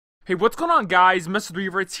Hey, what's going on, guys?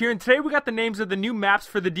 MrTheRevertz here, and today we got the names of the new maps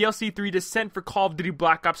for the DLC 3 Descent for Call of Duty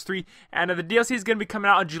Black Ops 3, and the DLC is going to be coming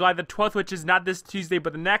out on July the 12th, which is not this Tuesday,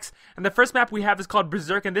 but the next. And the first map we have is called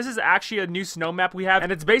Berserk, and this is actually a new snow map we have,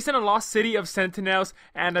 and it's based in a lost city of Sentinels,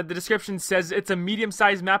 and the description says it's a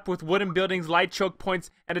medium-sized map with wooden buildings, light choke points,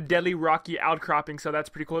 and a deadly rocky outcropping, so that's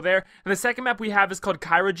pretty cool there. And the second map we have is called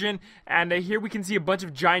Cryogen, and here we can see a bunch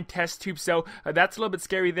of giant test tubes, so that's a little bit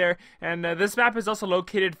scary there. And this map is also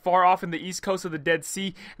located far off in the east coast of the Dead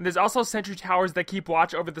Sea, and there's also sentry towers that keep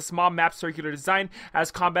watch over the small map circular design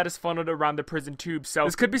as combat is funneled around the prison tube. So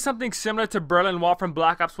this could be something similar to Berlin Wall from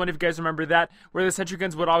Black Ops 1, if you guys remember that, where the sentry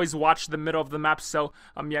guns would always watch the middle of the map. So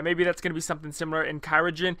yeah, maybe that's going to be something similar in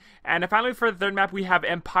Cryogen. And finally, for the third map we have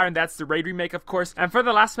Empire, and that's the raid remake, of course. And for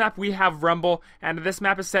the last map we have Rumble, and this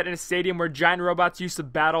map is set in a stadium where giant robots used to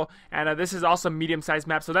battle, and this is also a medium-sized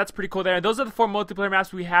map, so that's pretty cool there. And those are the 4 multiplayer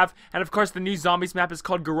maps we have, and of course the new zombies map is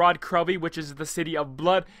called Garad Krelby, which is the City of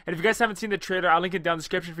Blood. And if you guys haven't seen the trailer, I'll link it down in the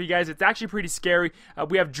description for you guys. It's actually pretty scary.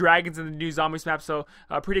 We have dragons in the new zombies map, so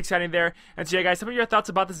pretty exciting there. And so yeah, guys, some of your thoughts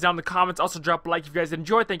about this down in the comments. Also drop a like if you guys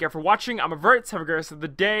enjoyed. Thank you for watching. I'm MrTheRevertz. Have a great rest of the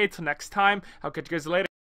day. Till next time, I'll catch you guys later.